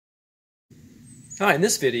Hi, in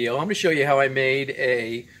this video I'm going to show you how I made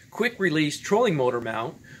a quick release trolling motor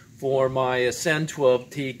mount for my Ascend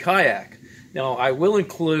 12T Kayak. Now I will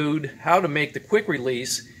include how to make the quick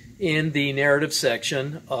release in the narrative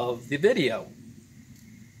section of the video.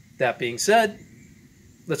 That being said,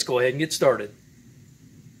 let's go ahead and get started.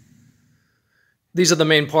 These are the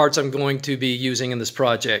main parts I'm going to be using in this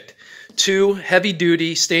project. 2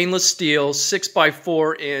 heavy-duty stainless steel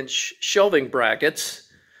 6x4 inch shelving brackets,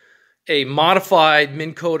 a modified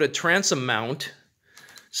Minn Kota transom mount,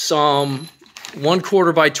 some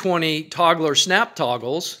 1/4 by 20 toggler snap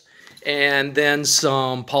toggles, and then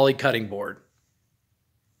some poly cutting board.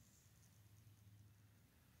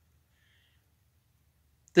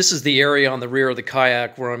 This is the area on the rear of the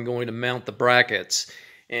kayak where I'm going to mount the brackets.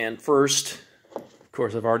 And first, of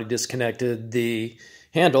course, I've already disconnected the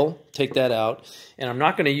handle, take that out, and I'm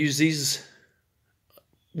not going to use these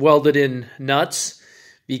welded in nuts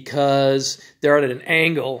because they're at an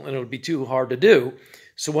angle and it would be too hard to do.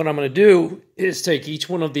 So what I'm going to do is take each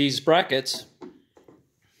one of these brackets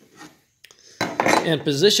and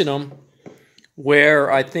position them where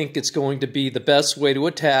I think it's going to be the best way to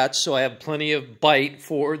attach, so I have plenty of bite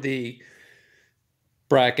for the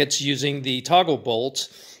brackets using the toggle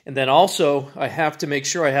bolts. And then also I have to make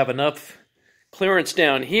sure I have enough clearance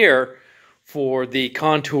down here for the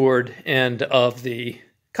contoured end of the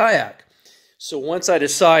kayak. So once I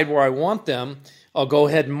decide where I want them, I'll go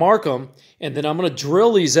ahead and mark them, and then I'm going to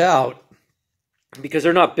drill these out because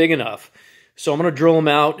they're not big enough. So I'm going to drill them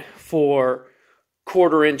out for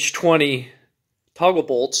 1/4 inch 20 toggle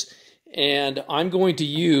bolts, and I'm going to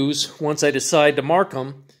use, once I decide to mark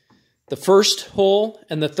them, the first hole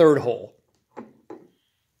and the third hole.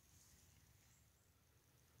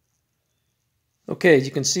 Okay, as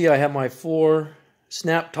you can see, I have my 4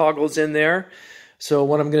 snap toggles in there. So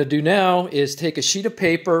what I'm going to do now is take a sheet of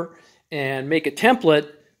paper and make a template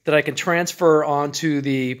that I can transfer onto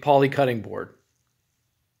the poly cutting board.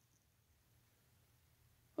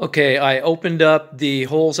 Okay, I opened up the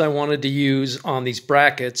holes I wanted to use on these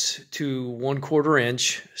brackets to 1/4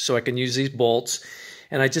 inch so I can use these bolts.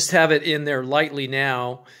 And I just have it in there lightly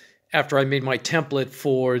now after I made my template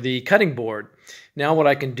for the cutting board. Now what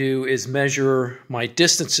I can do is measure my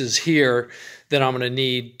distances here that I'm going to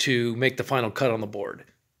need to make the final cut on the board.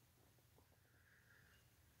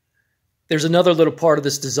 There's another little part of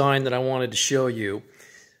this design that I wanted to show you.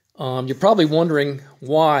 You're probably wondering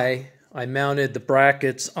why I mounted the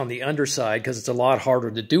brackets on the underside, because it's a lot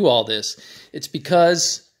harder to do all this. It's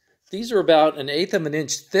because these are about 1/8 of an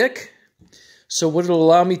inch thick. So what it'll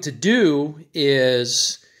allow me to do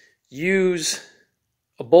is use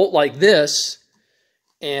a bolt like this,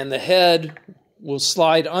 and the head will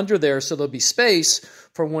slide under there so there'll be space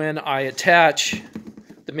for when I attach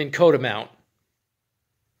the Minn Kota mount.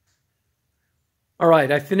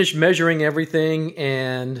 Alright, I finished measuring everything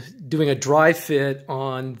and doing a dry fit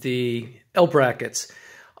on the L brackets.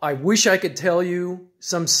 I wish I could tell you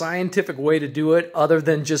some scientific way to do it other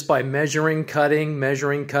than just by measuring, cutting,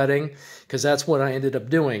 because that's what I ended up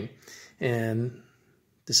doing. And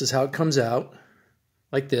this is how it comes out,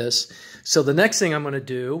 like this. So the next thing I'm going to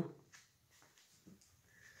do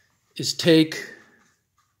is take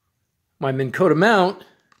my Minn Kota mount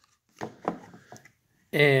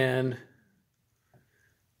and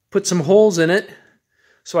put some holes in it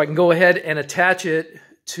so I can go ahead and attach it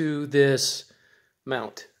to this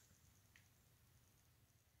mount.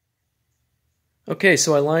 Okay,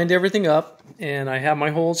 so I lined everything up and I have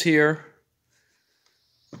my holes here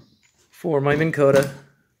for my Minn Kota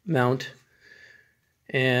mount,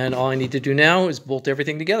 and all I need to do now is bolt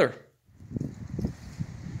everything together.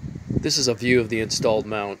 This is a view of the installed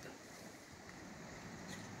mount.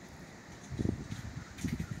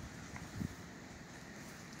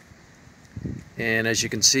 And as you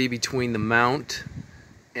can see between the mount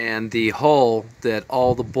and the hull that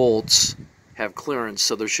all the bolts have clearance,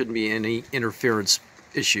 so there shouldn't be any interference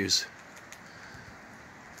issues.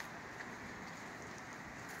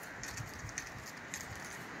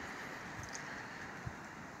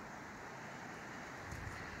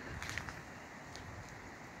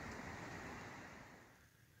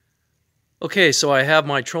 Okay, so I have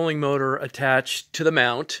my trolling motor attached to the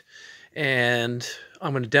mount, and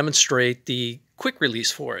I'm going to demonstrate the quick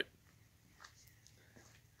release for it.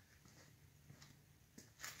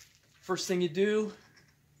 First thing you do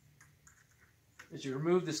is you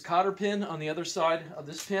remove this cotter pin on the other side of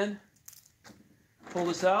this pin, pull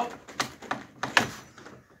this out,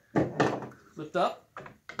 lift up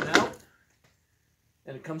and out,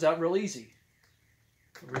 and it comes out real easy.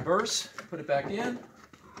 Reverse, put it back in,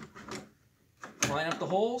 line up the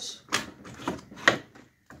holes,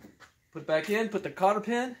 Put it back in, put the cotter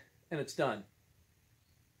pin, and it's done.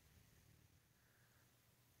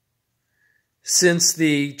 Since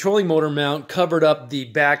the trolling motor mount covered up the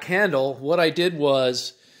back handle, what I did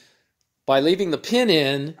was, by leaving the pin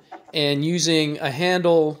in and using a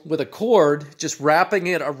handle with a cord, just wrapping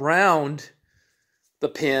it around the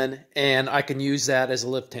pin, and I can use that as a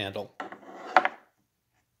lift handle.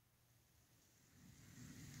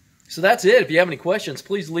 So that's it. If you have any questions,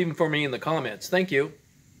 please leave them for me in the comments. Thank you.